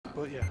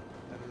Well, yeah,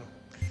 I don't know.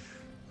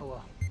 Oh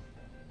well.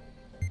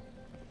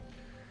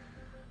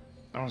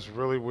 That was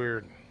really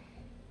weird.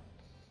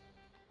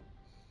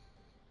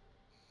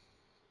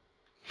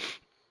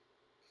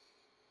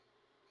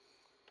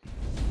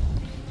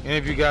 Any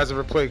of you guys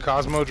ever played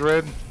Cosmo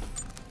Dread?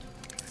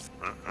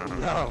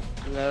 No,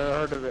 never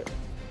heard of it.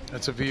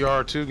 It's a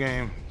VR 2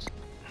 game.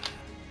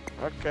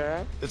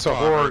 Okay. It's a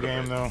horror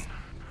game though.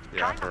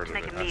 Yeah, I've heard of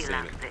it. I've seen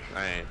it.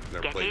 I ain't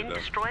never played it though.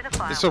 Destroy the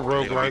firewall. It's a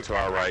roguelike. To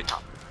our right.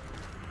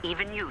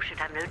 Even you should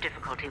have no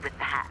difficulty with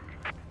the hack.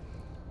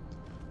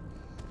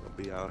 I'll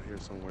be out here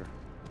somewhere.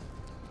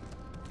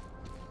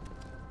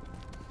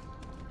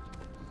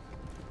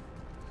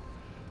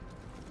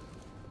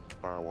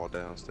 Firewall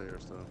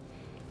downstairs though.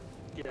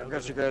 Yeah, I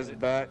got you guys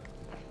back.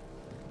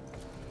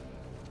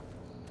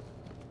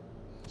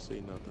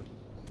 See nothing.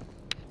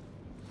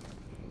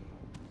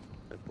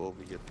 Let both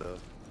of you get the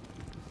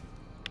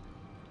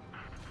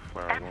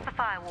firewall. That's the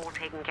firewall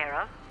taken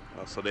care of.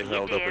 So they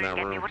held up in that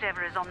Get me room.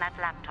 whatever is on that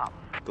laptop.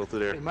 Go through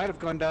there. They might have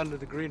gone down to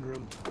the green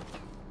room.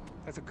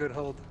 That's a good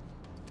hold.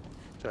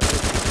 Check it.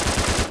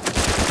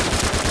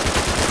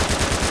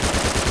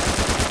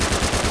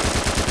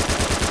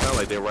 Sound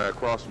like they're right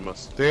across from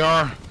us. They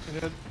are.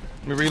 Let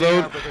me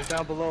reload. Yeah, but they're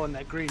down below in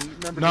that green.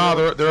 Remember?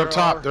 No, they're up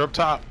top. They're up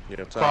top.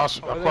 Yeah, up top.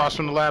 Across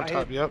from the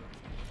laptop. Yep.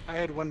 I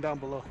had one down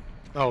below.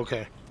 Oh,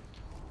 okay.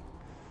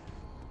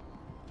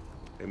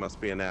 They must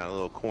be in that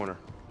little corner.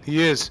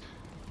 He is.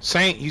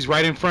 Saint, he's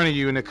right in front of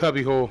you in the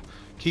cubby hole.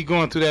 Keep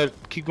going through that.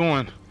 Keep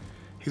going.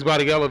 He's by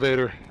the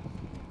elevator.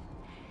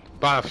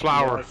 By a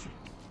flower. Yeah,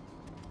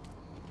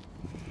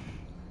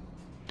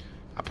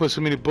 I put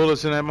so many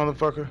bullets in that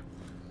motherfucker.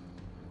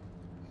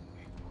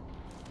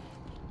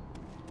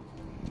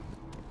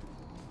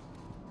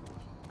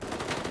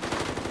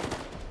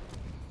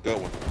 Go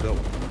one. Go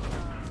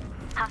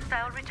one.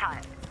 Hostile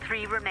retired.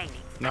 3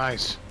 remaining.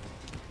 Nice.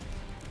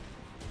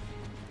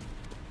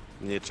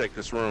 You need to check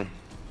this room.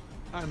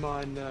 I'm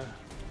on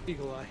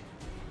Eagle Eye.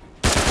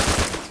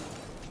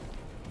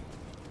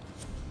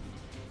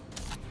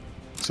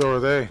 So are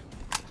they.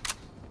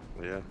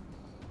 Yeah.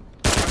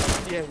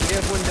 Yeah, we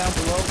have one down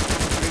below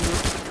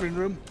in the green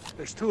room.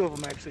 There's 2 of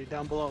them actually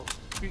down below.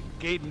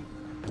 Gaten,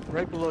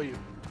 right below you.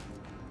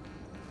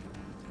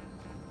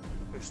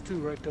 There's 2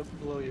 right up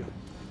below you.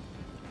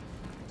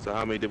 So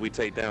how many did we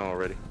take down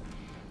already?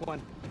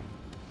 1.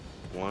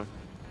 One.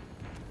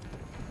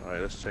 All right,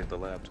 let's check the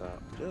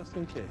laptop just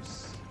in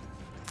case.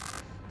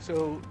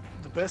 So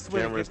the best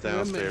way Camera's to get to them,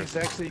 and downstairs.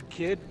 he's actually a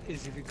kid,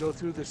 is if you go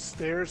through the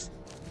stairs,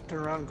 turn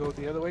around and go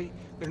the other way.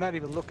 They're not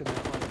even looking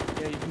that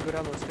way. Yeah, you can go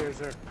down those stairs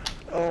there.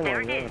 Oh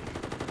There my it god. is.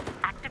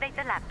 Activate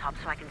the laptop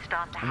so I can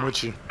start the I'm hack.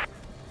 with you.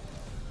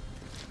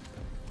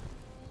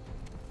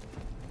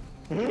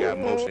 We got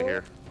motion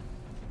here.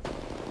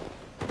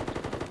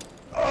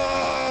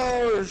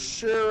 Oh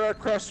shit! Right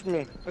across from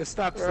me.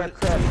 Stop. Right Right,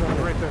 across from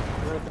me. right there.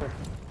 Right there.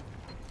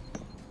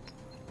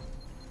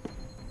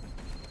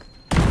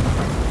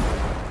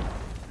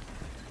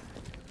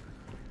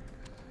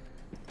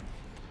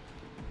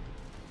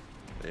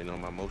 They know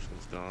my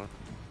motion's gone.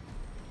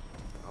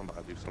 I'm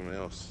about to do something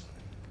else.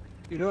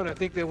 You know what? I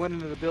think they went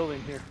into the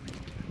building here.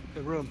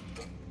 The room.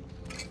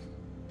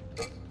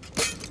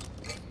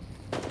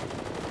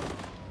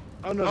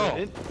 Oh no, Oh. they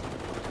didn't.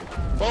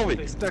 Bobby!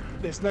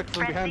 They snuck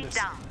from behind Friendly us.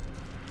 down.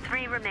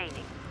 3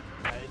 remaining.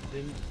 I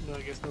didn't. No,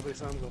 I guess nobody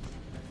saw him go.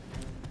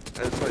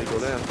 I just saw you go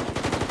down.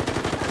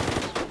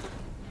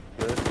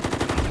 Good.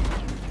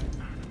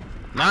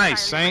 Nice, Hostile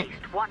Saint.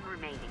 erased. 1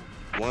 remaining.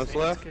 One's Saint's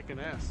left. kicking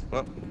ass.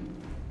 Well,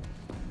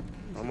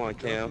 I'm on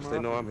cams. They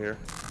know I'm here.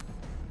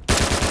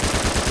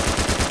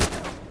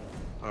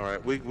 All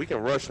right, we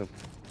can rush him.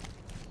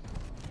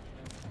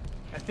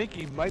 I think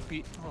he might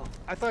be. Oh,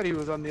 I thought he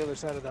was on the other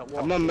side of that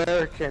wall. I'm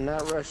American,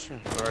 not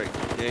Russian. All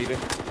right, Gator.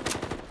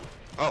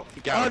 Oh, he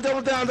Oh, got it.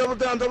 double down, double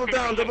down, double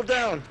down, double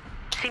down.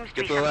 Seems to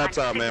Get be to the some kind of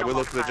laptop, man. signal We're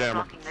looking for the file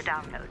jammer. blocking the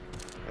download.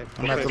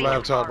 I'm at the Okay.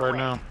 laptop right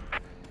now.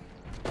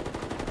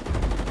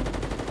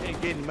 Hey,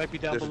 Gaten might be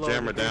down There's a below.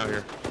 jammer down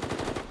here.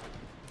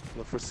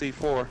 Look for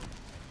C4.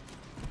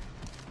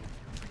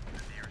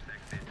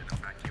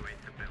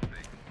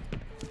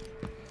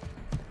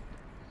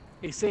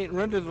 Hey, Saint,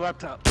 run to the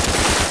laptop.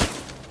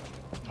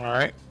 All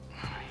right.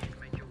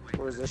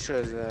 Where's the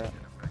shiz at?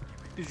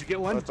 Did you get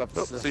one? What's up?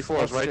 Oh,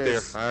 C4 is right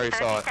there. I already 30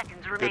 saw it.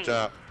 seconds Good remaining.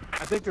 job.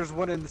 I think there's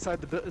one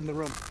inside in the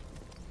room.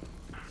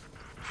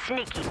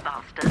 Sneaky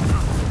bastard.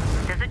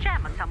 There's a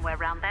jammer somewhere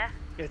around there.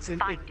 It's in.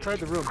 Find Try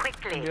the room.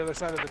 quickly. On the other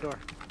side of the door.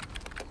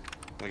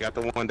 We got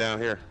the one down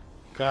here.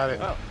 Got it.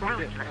 Oh,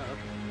 Ruthless.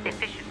 okay.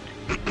 Efficient.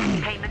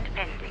 Payment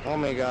pending. Oh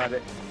my god,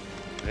 it.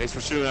 Thanks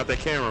for shooting out that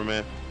camera,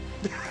 man.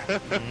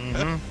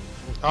 Mm-hmm.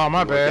 Oh,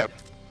 my bad.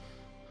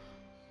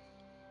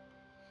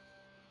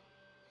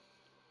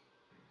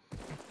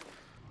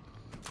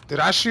 Did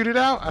I shoot it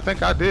out? I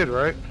think I did,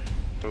 right?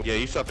 Yeah,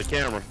 you shot the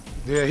camera.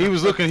 Yeah, he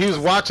was looking. He was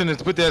watching it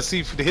to put that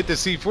to hit the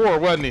C4,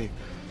 wasn't he?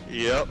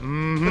 Yep.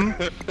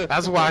 Mm-hmm.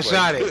 That's why I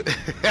shot it.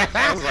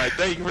 I was like,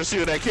 thank you for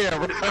shooting that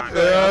camera.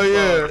 Hell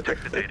yeah.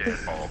 Protect the data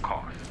at all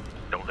costs.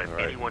 Don't let All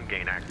right. anyone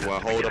gain access. You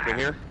want to hold up in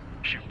here?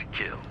 Shoot to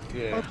kill.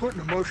 Yeah. I'm putting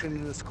a motion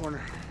in this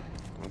corner.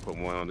 I'm gonna put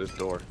one on this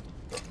door.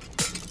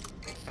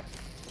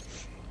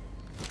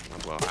 I'm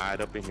gonna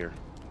hide up in here.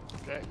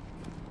 Okay.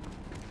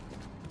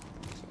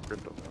 Some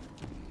crypto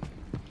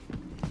though.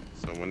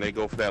 So when they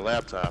go for that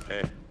laptop,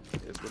 hey,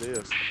 it's what it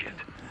is. Shit.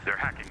 They're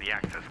hacking the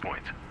access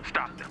points.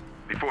 Stop them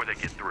before they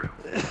get through.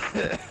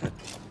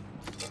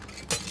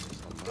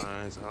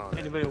 Mine's on.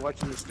 Anybody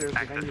watching the stairs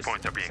behind Access you?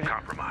 points are being Sam?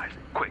 compromised.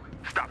 Quick,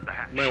 stop the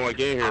hack. You might want to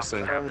get in here, Officers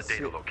son. have the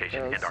data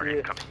location and are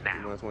incoming You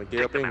now. might want to get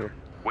Take up them in out. here.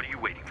 What are you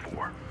waiting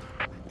for?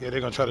 Yeah, they're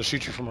gonna try to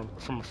shoot you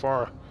from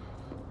afar.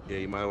 Yeah,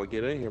 you might want to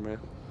get in here, man.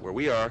 Where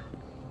we are.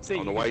 Say, I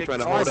don't know you why can you're trying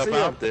to take hold the- up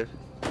see him.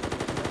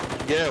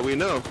 out there. Yeah, we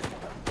know.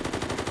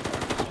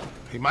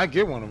 He might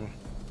get one of them.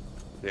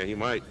 Yeah, he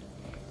might.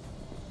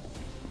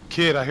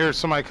 Kid, I hear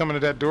somebody coming to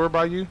that door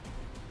by you.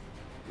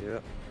 Yeah.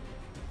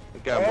 They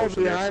got Oh,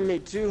 motion there. behind me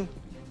too.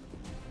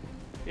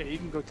 Yeah, you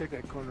can go take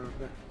that corner over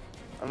there.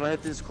 I'm gonna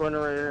hit this corner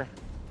right here.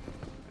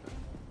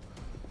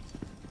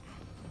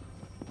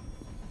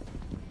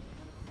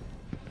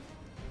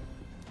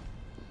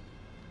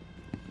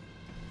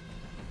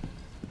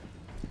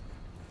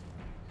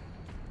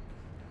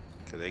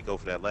 Cause they go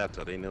for that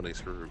laptop, they know they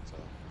screwed.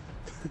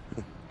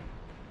 So.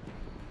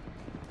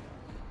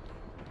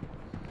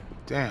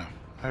 Damn,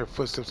 I hear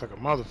footsteps like a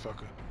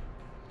motherfucker.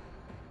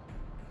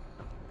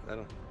 I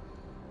don't.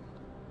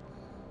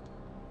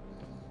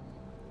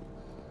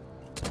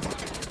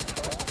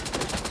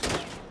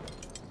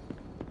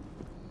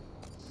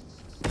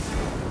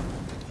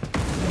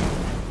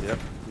 Yep,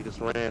 he just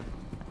ran.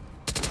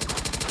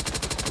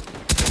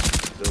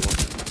 Good one.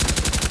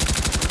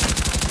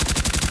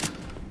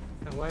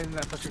 And why isn't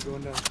that fucker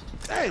going down?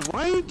 Hey,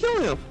 why you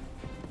kill him?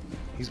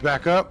 He's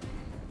back up.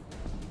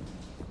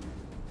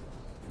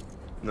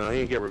 No, he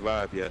didn't get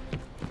revived yet.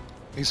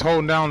 He's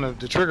holding down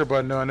the trigger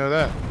button though, I know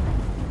that.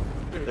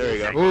 There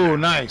you go. Ooh,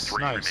 nice,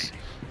 nice.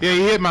 Yeah,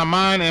 he hit my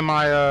mine and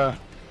my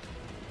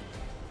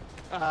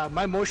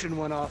My motion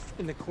went off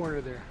in the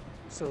corner there.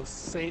 So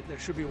Saint, there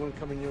should be one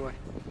coming your way.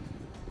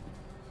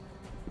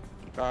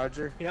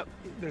 Roger. Yep,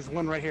 there's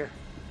one right here.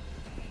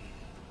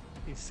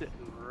 He's sitting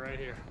right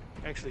here.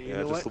 Actually, you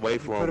Yeah, know just what? wait You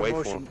for him, put a wait for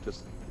motion- him.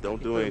 Just don't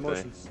you do put a anything.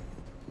 motion,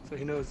 so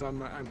he knows I'm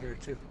here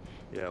too.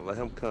 Yeah, let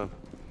him come.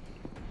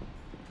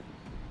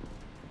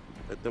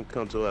 Let them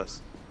come to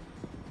us.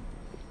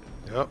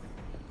 Yep.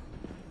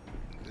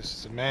 This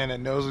is a man that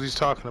knows what he's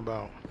talking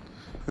about.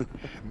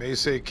 May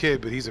say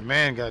kid, but he's a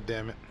man,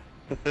 goddammit.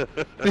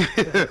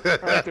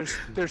 Alright,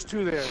 there's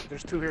two there.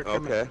 There's two here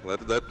coming. Okay,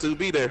 let two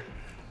be there.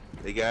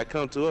 They gotta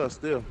come to us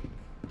still.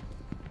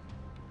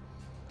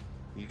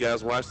 You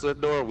guys watch that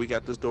door. We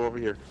got this door over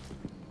here.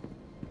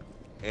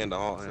 And the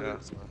hall. So Yeah.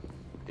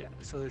 Yeah,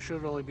 so there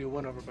should only be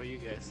one over by you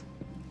guys.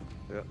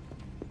 Yep.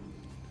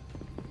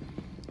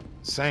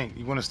 Saint,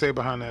 you want to stay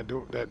behind that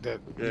door? That Yeah,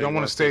 you don't want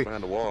wanna to stay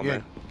behind the wall, Yeah,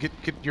 man. get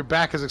your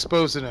back is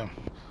exposed to them.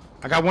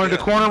 I got one in the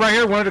Yeah. corner right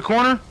here. One in the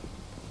corner.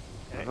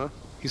 Uh-huh.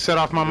 He set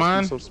off my Just do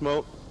mine. some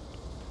smoke.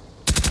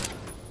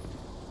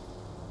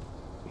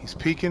 He's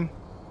peeking.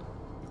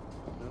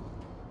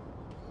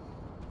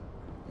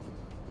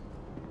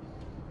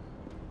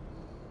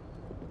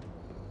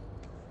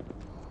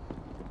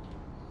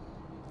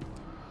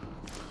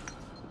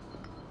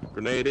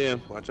 Grenade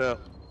in. Watch out.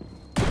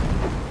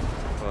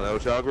 Oh, that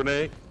was y'all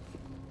grenade?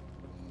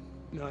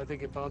 No, I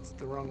think it bounced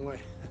the wrong way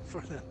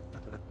for them.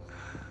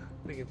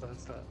 I think it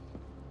bounced up.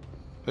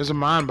 There's a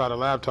mine by the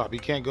laptop. He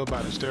can't go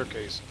by the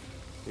staircase.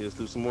 He just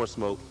threw some more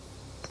smoke.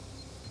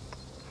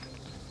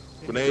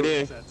 Maybe Grenade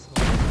in. that's-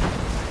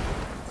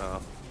 Oh,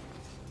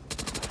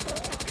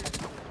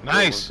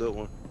 Nice. Good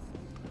one.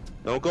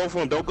 Don't go for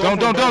him. Don't go Don't,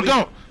 for him.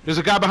 don't. There's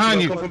a guy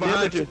behind you. Come from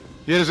behind you.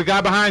 Yeah, there's a guy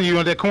behind you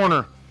on that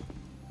corner.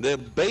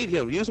 Then bait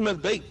him. Use him as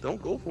bait.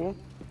 Don't go for him.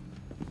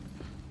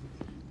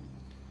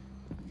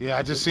 Yeah, I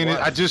just Just seen it.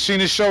 I watch. just seen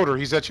his shoulder.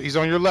 He's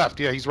on your left.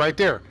 Yeah, he's right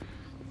there.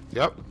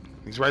 Yep.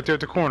 He's right there at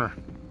the corner.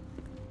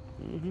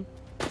 1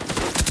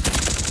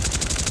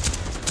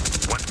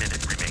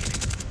 minute remaining.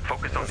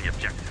 Focus on the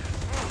objective.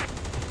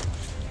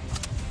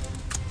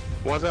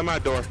 One's at my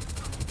door.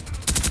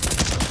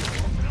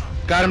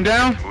 Got him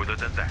down. Smoother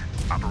than that.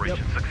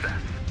 Operation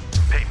success.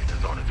 Payment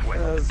is on its way.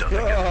 Let's Doesn't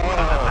get go. smoother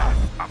than that.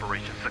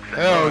 Operation success.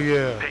 Hell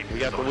yeah. Payment We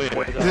got is the on its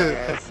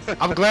win. way.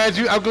 I'm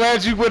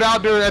glad you went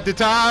out there at the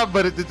time,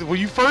 but when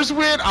you first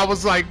went, I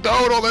was like,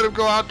 no, don't let him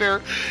go out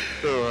there.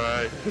 All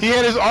right. He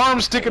had his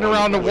arm sticking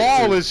around the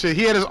wall and shit.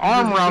 He had his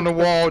arm around the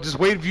wall, just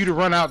waiting for you to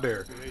run out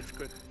there. It's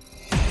good.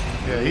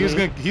 Yeah,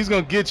 he's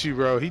gonna get you,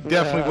 bro. He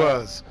definitely Yeah.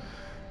 was.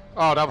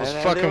 Oh, that was And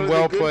they fucking were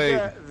well the good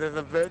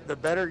played. the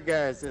better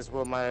guys is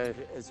what my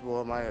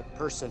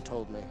person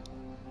told me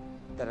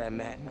that I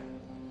met.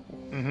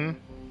 Mm-hmm.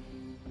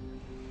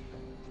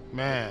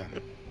 Man.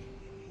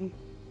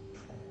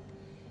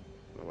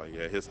 I'm like,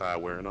 yeah, his high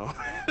wearing off.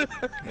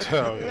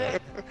 Hell yeah.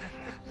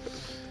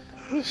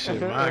 Shit,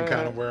 mine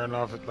kind of wearing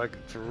off, like,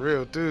 for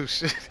real, too.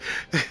 Shit.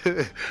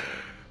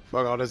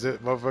 Fuck all this,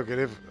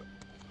 motherfucking,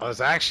 all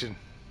this action.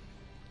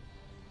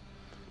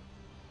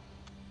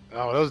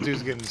 Oh, those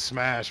dudes getting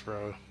smashed,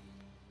 bro.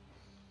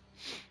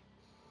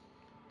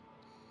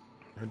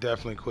 They're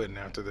definitely quitting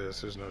after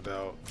this. There's no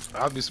doubt.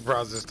 I'd be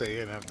surprised to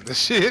stay in after this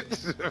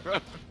shit.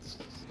 Right.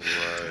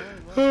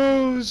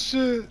 Oh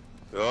shit.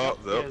 Oh,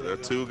 they're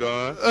two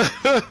gone.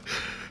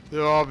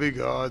 They'll all be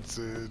gone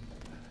soon.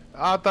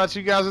 I thought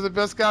you guys were the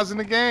best guys in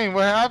the game.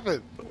 What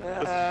happened?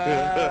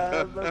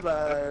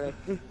 Bye-bye.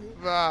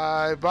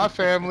 Bye. Bye,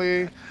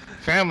 family.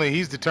 Family,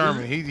 he's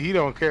determined. He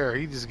don't care.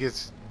 He just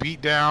gets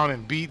beat down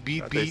and beat.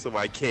 I think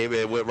somebody came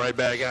in and went right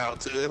back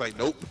out too. Like,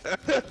 nope.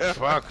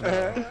 Fuck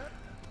no.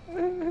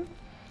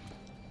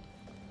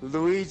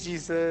 Luigi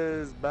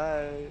says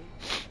bye.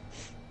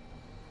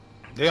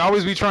 They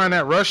always be trying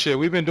that rush shit.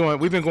 We've been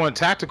going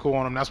tactical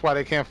on them. That's why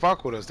they can't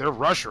fuck with us. They're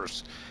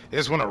rushers. They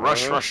just want to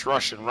rush,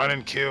 and run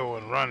and kill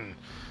and run.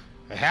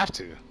 They have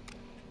to.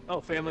 Oh,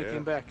 family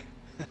came back.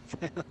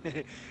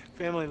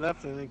 Family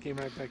left and then came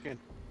right back in.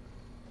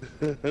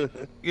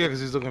 Yeah, because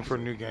he's looking for a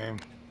new game.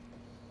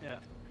 Yeah.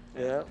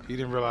 Yeah. He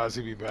didn't realize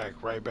he'd be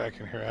right back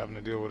in here having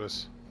to deal with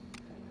us.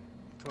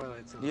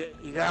 Twilight Zone. Yeah,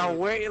 you gotta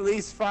wait at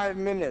least 5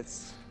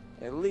 minutes,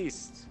 at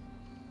least,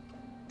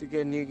 to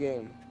get a new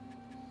game.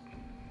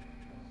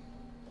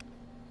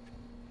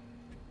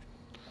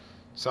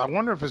 So I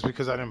wonder if it's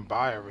because I didn't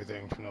buy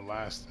everything from the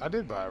last. I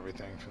did buy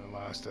everything from the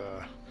last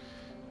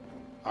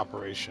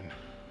operation,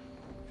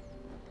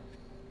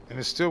 and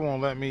it still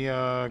won't let me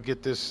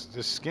get this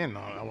skin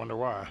on. I wonder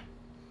why.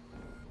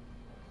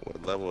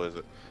 What level is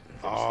it?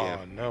 Oh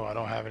no, I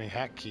don't have any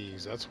hack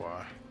keys. That's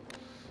why.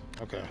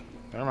 Okay,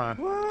 never mind.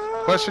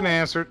 Question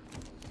answered.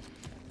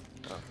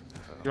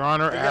 Your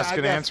Honor, asked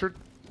and answered.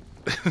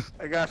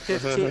 I got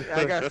 15.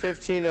 I got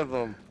 15 of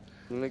them.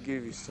 Let me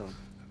give you some.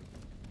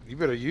 You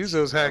better use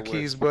those hack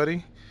keys,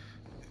 buddy.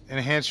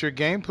 Enhance your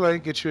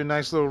gameplay. Get you a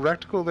nice little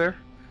reticle there.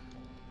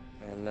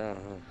 I know.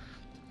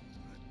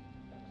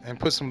 And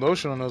put some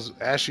lotion on those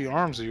ashy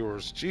arms of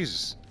yours.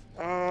 Jesus.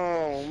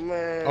 Oh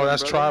man. Oh,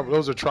 that's brother. tribal.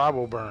 Those are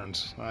tribal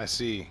burns. I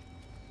see.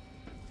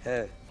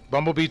 Hey.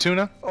 Bumblebee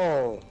tuna?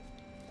 Oh.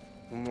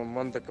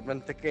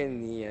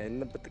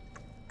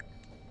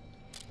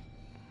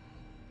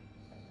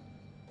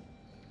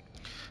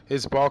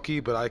 It's bulky,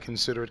 but I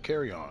consider it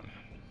carry-on.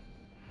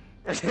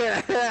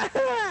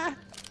 I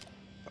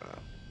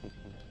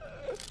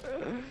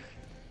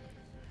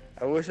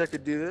wish I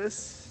could do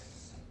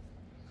this.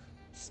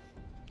 Just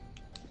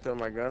throw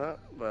my gun up,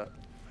 but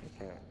I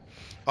can't.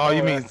 Oh,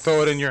 you mean that's-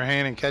 throw it in your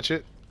hand and catch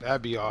it?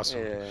 That'd be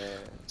awesome. Yeah.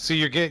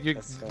 See,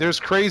 That's there's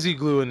crazy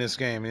glue in this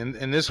game.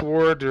 In this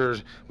war,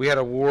 we had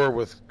a war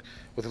with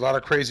a lot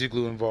of crazy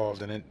glue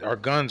involved, and our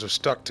guns are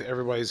stuck to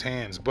everybody's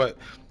hands. But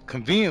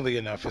conveniently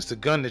enough, it's the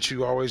gun that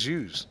you always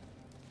use.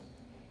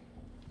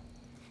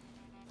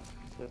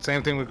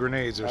 Same thing with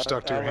grenades; they're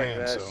stuck to your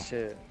hand. That So.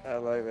 shit. I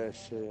like that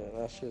shit.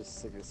 That shit's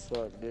sick as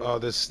fuck, dude. Oh,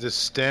 this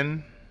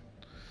Sten,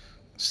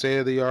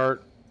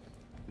 state-of-the-art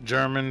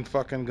German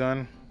fucking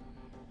gun.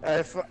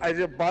 I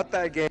just bought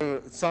that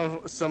game.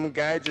 Some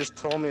guy just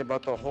told me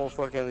about the whole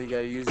fucking. You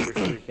gotta use your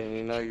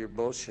freaking, your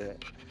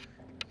bullshit.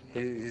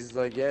 He's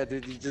like, yeah,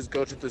 dude, you just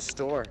go to the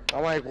store.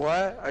 I'm like,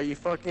 what? Are you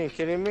fucking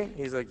kidding me?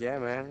 He's like, yeah,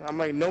 man. I'm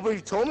like, nobody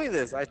told me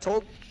this. I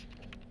told.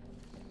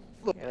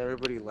 And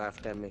everybody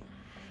laughed at me.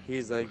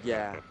 He's like,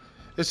 yeah.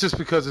 It's just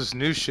because it's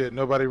new shit.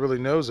 Nobody really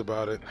knows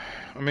about it.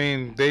 I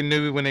mean, they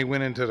knew when they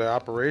went into the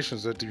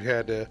operations that you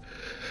had to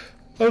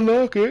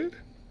unlock it,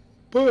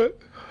 but.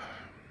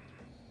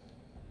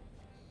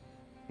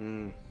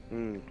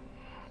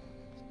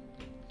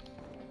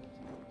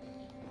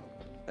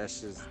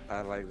 That's just,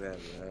 I like that,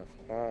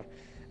 man.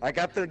 I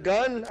got the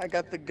gun.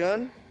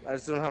 I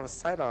just don't have a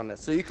sight on it.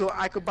 So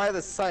I could buy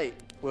the sight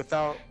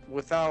without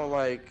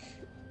like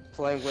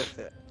playing with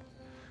it.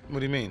 What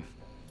do you mean?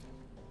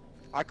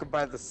 I could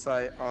buy the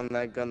sight on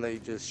that gun that you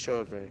just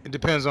showed me. It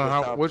depends on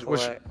how. Which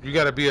you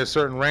got to be a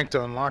certain rank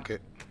to unlock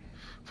it,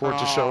 for it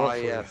to show up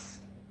for yes.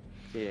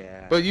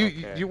 Yeah. But you,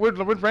 okay. you,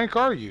 what rank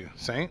are you,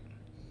 Saint?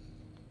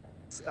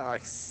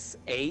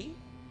 8,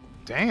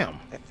 Damn.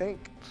 I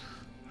think.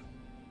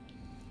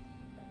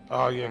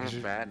 Oh yeah, 'cause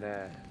you, Bad.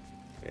 Yeah,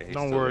 he's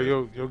don't still worry,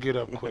 there. you'll get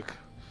up quick.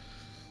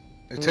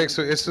 It takes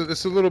it's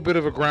a little bit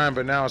of a grind,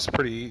 but now it's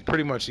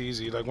pretty much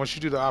easy. Like once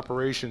you do the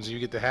operations, you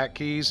get the hack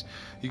keys.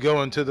 You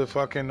go into the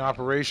fucking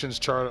operations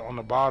chart on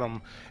the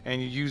bottom, and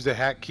you use the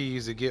hack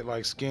keys to get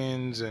like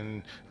skins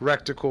and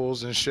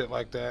reticles and shit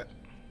like that.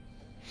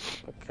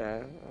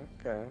 Okay.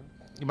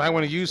 You might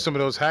want to use some of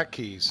those hack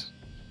keys.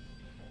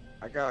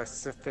 I got like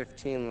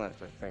 15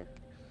 left, I think.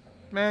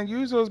 Man,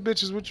 use those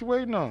bitches. What you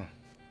waiting on?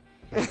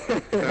 You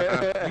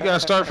gotta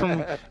start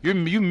from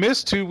you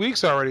missed 2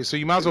 weeks already, so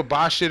you might as well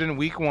buy shit in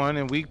week 1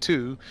 and week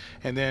 2,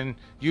 and then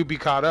you'll be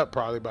caught up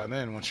probably by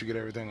then once you get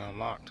everything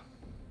unlocked.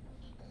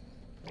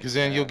 Cause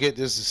then you'll get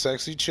this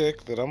sexy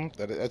chick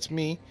that's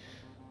me.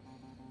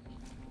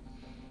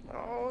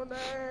 Oh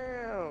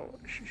damn!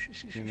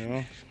 You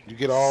know, you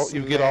get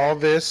all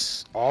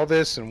this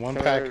in one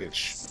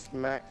package.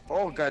 Smack!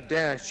 Oh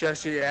goddamn! She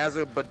actually has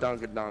a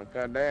badunkadunk.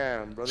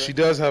 Goddamn, brother. She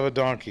does have a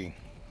donkey.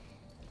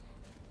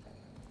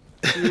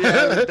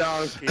 Yeah,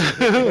 donkey.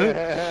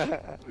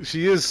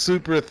 She is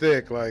super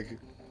thick, like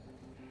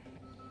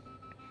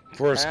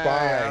for a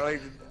spy.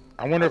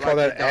 I wonder if all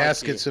that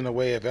ass gets in the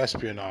way of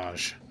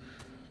espionage.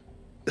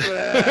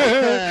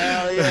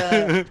 Hell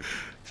yeah.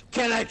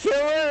 Can I kill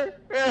her?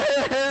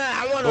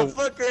 I want to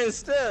fuck her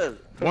instead.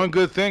 One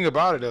good thing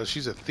about it, though,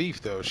 she's a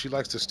thief, though. She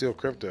likes to steal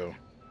crypto.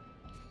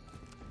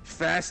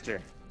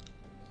 Faster.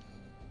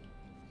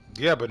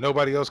 Yeah, but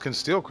nobody else can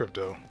steal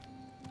crypto.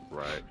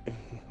 Right.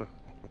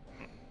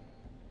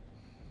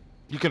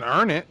 You can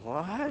earn it,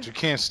 What? but you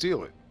can't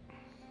steal it.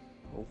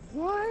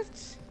 What?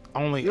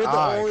 Only You're the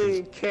I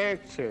only can...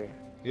 character.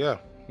 Yeah,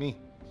 me.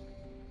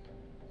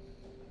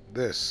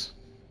 This.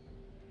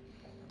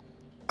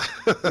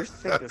 You're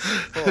thick as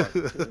fuck,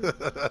 dude.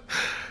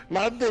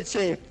 My bitch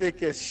ain't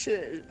thick as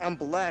shit. I'm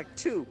black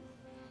too.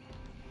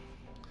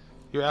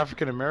 You're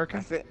African American?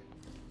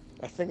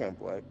 I think I'm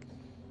black.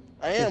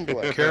 I am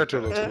black. Your character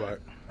looks black.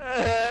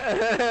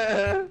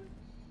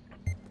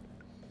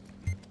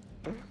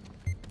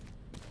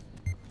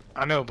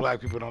 I know black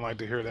people don't like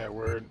to hear that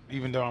word,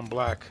 even though I'm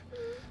black.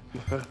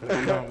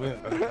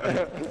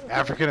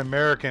 African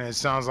American, it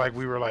sounds like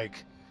we were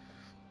like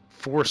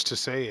forced to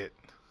say it.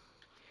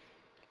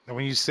 And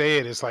when you say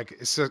it, it's like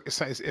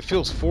it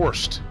feels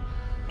forced.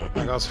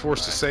 Like I was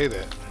forced to say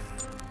that.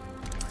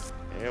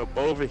 Hey,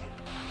 Bovey.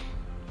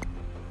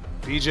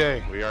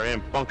 BJ, We are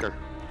in bunker.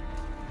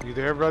 you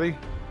there, buddy?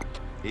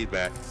 He's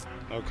back.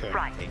 Okay.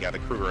 Right. He got a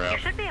Kruger You out.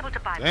 should be able to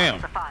bypass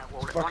Damn. the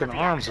firewall at Fucking one of the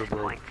arms access are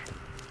broke. points.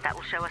 That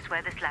will show us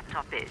where this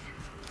laptop is.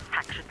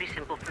 Hack should be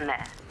simple from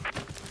there.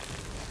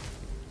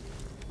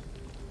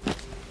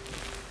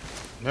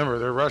 Remember,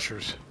 they're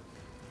rushers.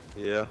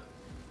 Yeah.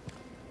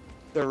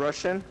 They're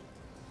Russian?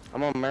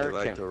 I'm They American.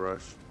 like to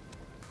rush.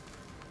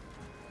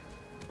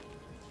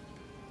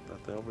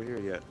 Nothing over here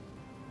yet.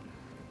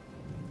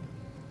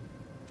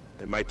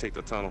 They might take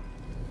the tunnel.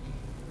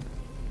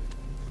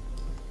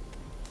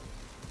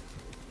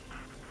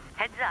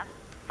 Heads up.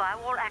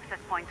 Firewall access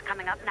points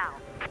coming up now.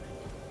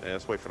 Yeah,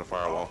 let's wait for the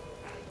firewall.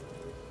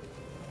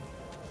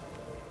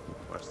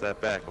 Watch that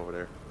back over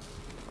there.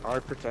 Are we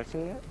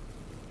protecting it?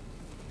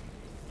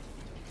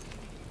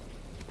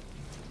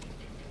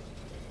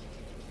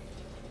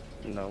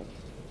 No.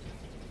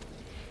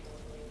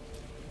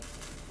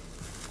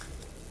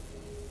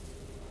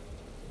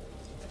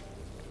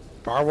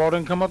 Firewall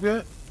didn't come up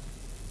yet?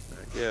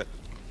 Back yet.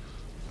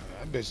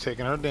 That bitch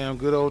taking her damn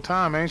good old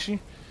time, ain't she?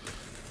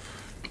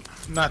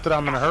 Not that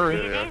I'm in a hurry.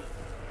 Yeah.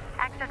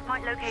 Access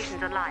point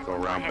locations are live. Go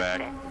on my around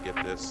back. headset.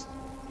 Get this.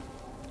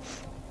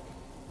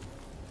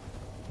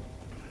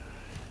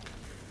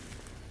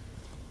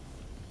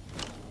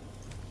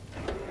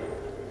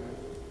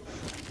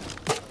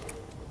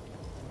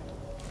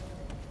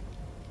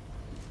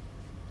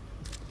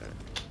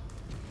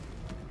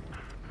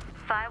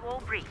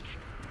 Firewall breached.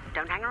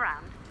 Don't hang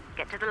around.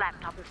 Get to the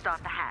laptop and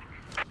start the hack.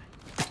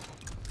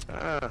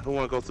 Who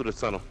wanna go through the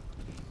tunnel?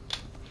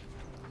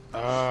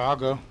 I'll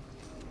go.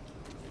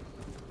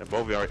 Yeah,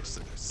 Bovey already.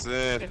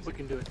 If we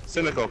can do it.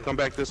 Cynical, come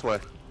back this way.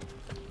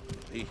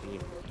 He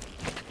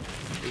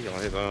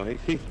on his own.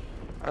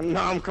 I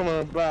know I'm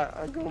coming back.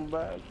 I'm coming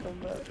back. Come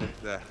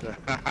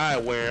back. I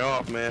wear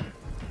off, man.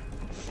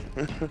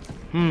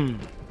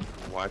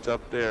 Watch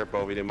up there,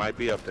 Bovey. They might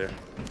be up there.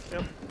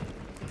 Yep.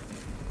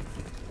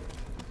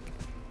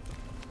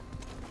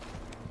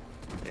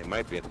 It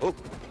might be. Oh,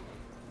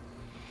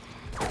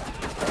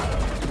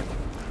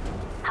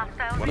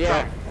 Hostiles Yeah,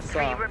 returned. I 3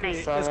 saw.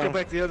 remain. Saw Let's them. go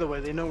back the other way.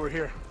 They know we're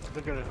here.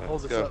 They're gonna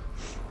hold us go. up.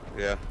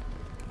 Yeah.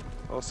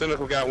 Oh,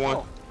 Cynical got one.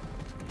 Oh,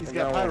 he's I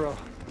got got one. pyro.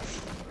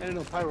 I didn't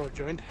know pyro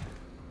joined.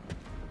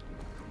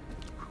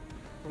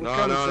 We're No,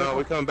 coming, no, no. Circle.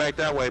 We coming back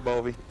that way,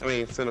 Bovey. I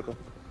mean, Cynical.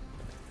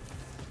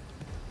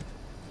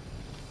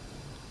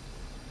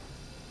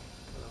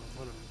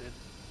 One of them did.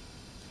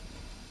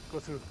 Go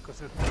through. Go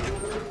through.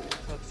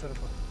 Set up.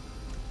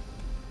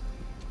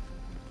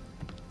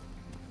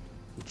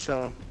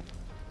 Chilling.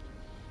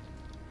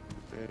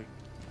 Okay.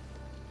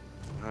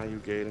 How you,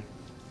 Gator?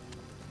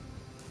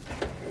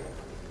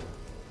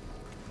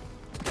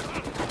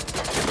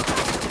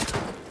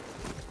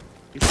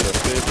 He should have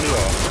finished me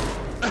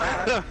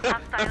off.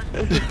 Hostiles.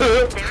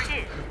 There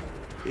it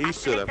is. He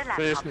should have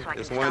finished me.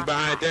 There's one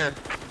behind there.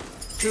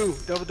 2.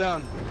 Double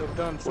down. Double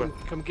down. What?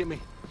 Come get me.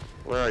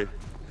 Where are you?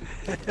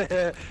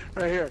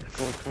 Right here.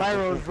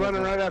 Pyro's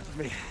running right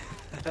after me.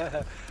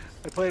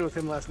 I played with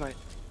him last night.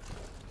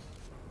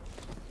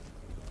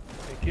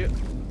 Thank you.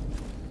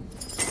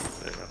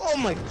 There you go. Oh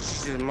my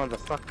Jesus,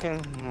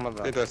 motherfucking I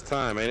mother. think that's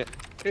time, ain't it?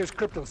 Here's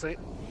Crypto Saint.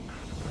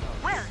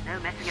 Well, no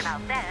messing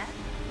about there.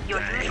 Your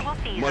usual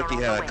fees are Monkey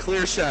on had the a way.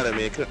 clear shot at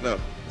me. No,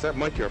 is that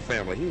Monkey or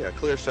family? He had a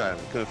clear shot at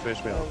me. Couldn't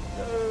finish me off.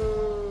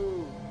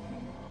 Oh,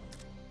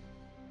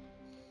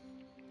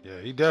 Yeah,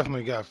 he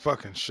definitely got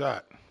fucking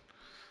shot.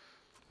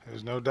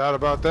 There's no doubt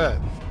about that.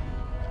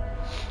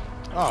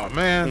 Oh,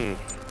 man.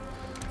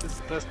 This is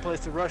the best place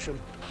to rush him.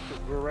 'Cause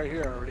we're right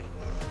here already.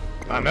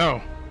 I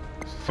know.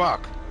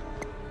 Fuck.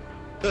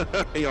 You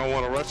don't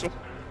want to rush him?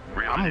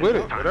 Reality I'm with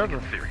is it, time to whatever.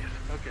 get serious.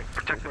 Okay.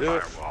 Protect the Do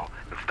it. firewall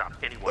and stop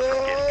anyone from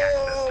getting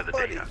access to the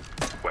data.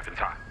 Weapons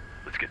hot.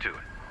 Let's get to it.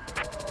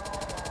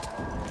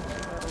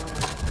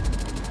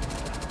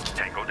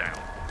 Tango down.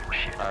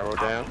 Shit. Firewall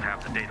down. Hostiles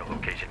have the data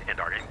location and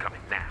are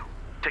incoming now.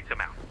 Take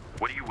them out.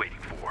 What are you waiting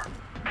for?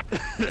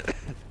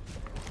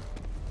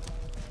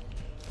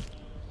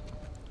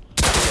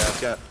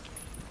 Got.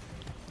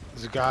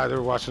 There's a guy they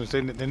were watching us.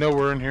 They know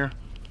we're in here.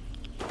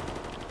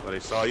 Oh, they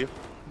saw you?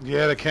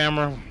 Yeah, the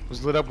camera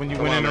was lit up when you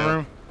Come went on, in the man.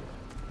 room.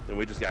 Then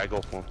we just gotta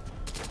go for him.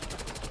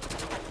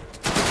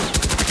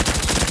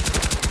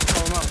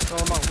 Call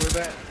him out, we're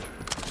back.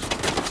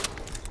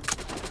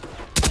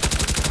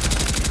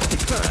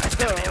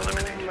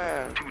 Oh,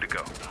 man. 2 to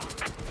go.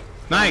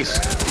 Nice.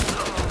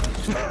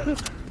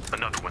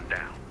 Another one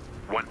down.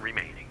 1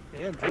 remaining.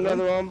 Damn,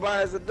 Another one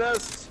bites the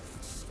dust.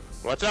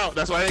 Watch out.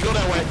 That's why they go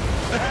that way.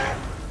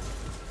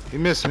 He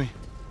missed me.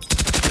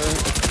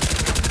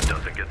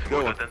 Doesn't get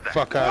smoother than that.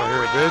 Fuck out of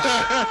here,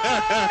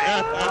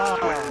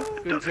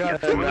 bitch. good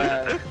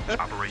job.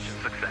 Operation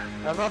success.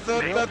 I thought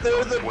they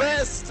were the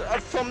best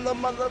from the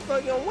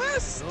motherfucking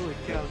West. Holy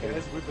cow,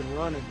 guys, we've been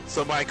running.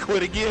 Somebody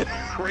quit again.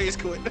 Ray's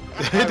quit.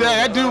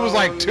 That dude was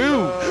like 2.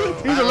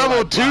 He's a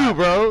level 2,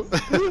 bro.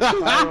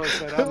 Pyro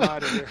said, I'm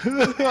out of here.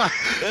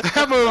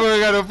 That motherfucker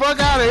got the fuck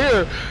out of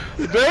here.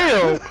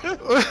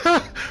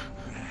 Damn.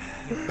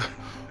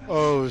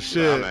 Oh I'm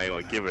shit. not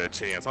even gonna give it a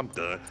chance. I'm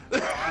done.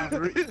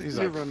 He's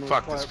like,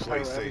 fuck this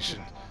PlayStation.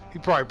 He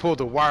probably pulled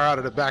the wire out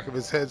of the back of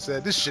his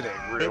headset. This shit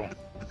ain't real.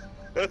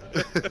 I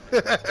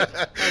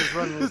was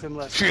running with him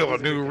last Feel a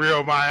new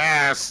real my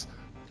ass.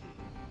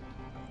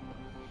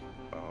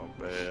 Oh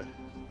man.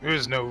 There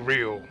is no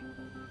real.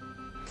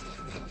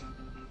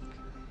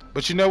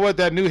 But you know what?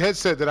 That new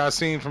headset that I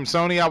seen from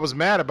Sony, I was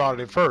mad about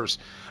it at first.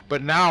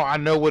 But now I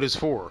know what it's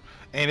for.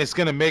 And it's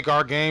gonna make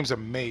our games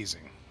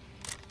amazing.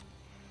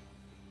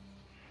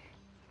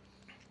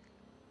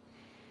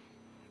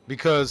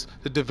 Because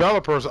the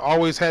developers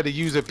always had to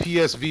use a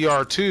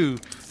PSVR 2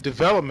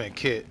 development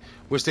kit,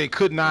 which they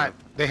could not.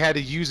 They had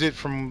to use it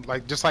from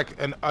just like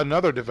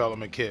another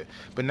development kit.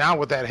 But now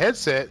with that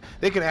headset,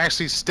 they can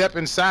actually step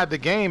inside the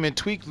game and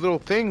tweak little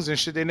things and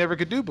shit they never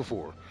could do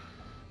before.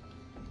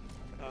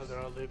 Oh, they're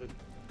all leaving.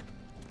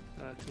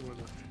 Two more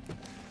left.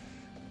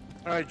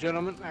 All right,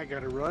 gentlemen, I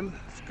gotta run.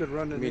 It's a good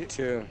run in Me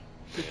too.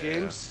 the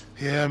games.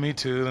 Yeah, me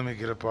too. Let me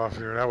get up off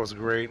here. That was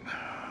great.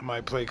 I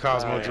might play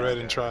Cosmo Oh, yeah, Dread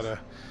and try to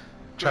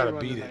Great run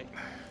beat tonight. it.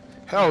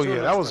 Hell Until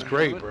yeah, that next was time,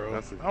 great, gentlemen. bro.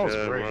 That's a That was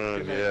good great.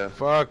 run, yeah.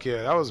 Fuck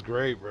yeah, that was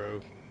great, bro.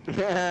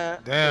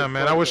 Damn, Damn,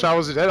 man, I wish I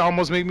was. That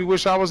almost made me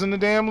wish I was in the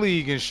damn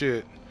league and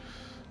shit.